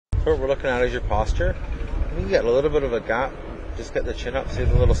So what we're looking at is your posture. You can get a little bit of a gap. Just get the chin up. See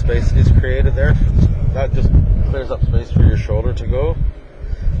the little space that is created there? That just clears up space for your shoulder to go.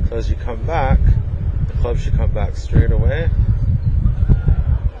 So as you come back, the club should come back straight away.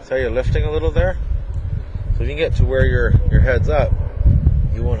 So you're lifting a little there. So if you can get to where your head's up,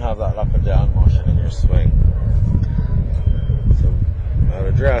 you won't have that up and down motion in your swing. So at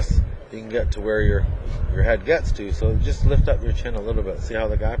address, you can get to where your head gets to. So just lift up your chin a little bit. See how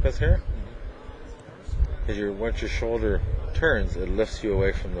the gap is here? Because once your shoulder turns, it lifts you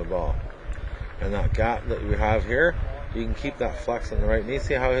away from the ball. And that gap that you have here, you can keep that flex in the right knee.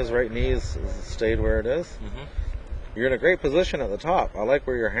 See how his right knee is stayed where it is? You're in a great position at the top. I like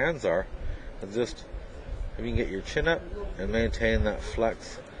where your hands are. And just, if you can get your chin up and maintain that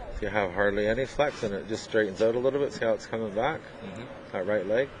flex. So you have hardly any flex and it just straightens out a little bit. See how it's coming back? That right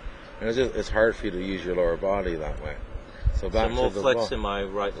leg. And it's hard for you to use your lower body that way. So back more to the flex ball. in my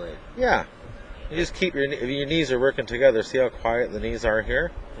right leg. Yeah. You just keep if your knees are working together. See how quiet the knees are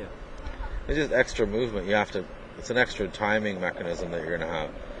here? Yeah. It's just extra movement. It's an extra timing mechanism that you're going to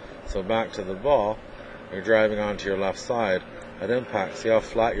have. So back to the ball, you're driving onto your left side. At impact, see how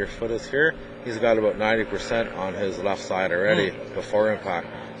flat your foot is here? He's got about 90% on his left side already before impact.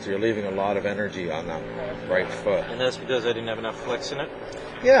 So you're leaving a lot of energy on that right foot. And that's because I didn't have enough flex in it?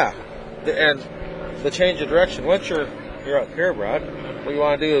 Yeah. And the change of direction, once you're up here, Brad, what you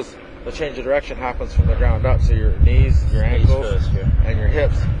want to do is the change of direction happens from the ground up. So your knees, your ankles, and your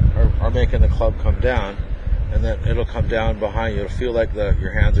hips are making the club come down. And then it'll come down behind you. It'll feel like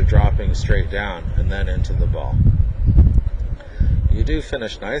your hands are dropping straight down and then into the ball. You do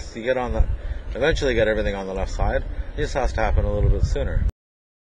finish nice. You eventually get everything on the left side. It just has to happen a little bit sooner.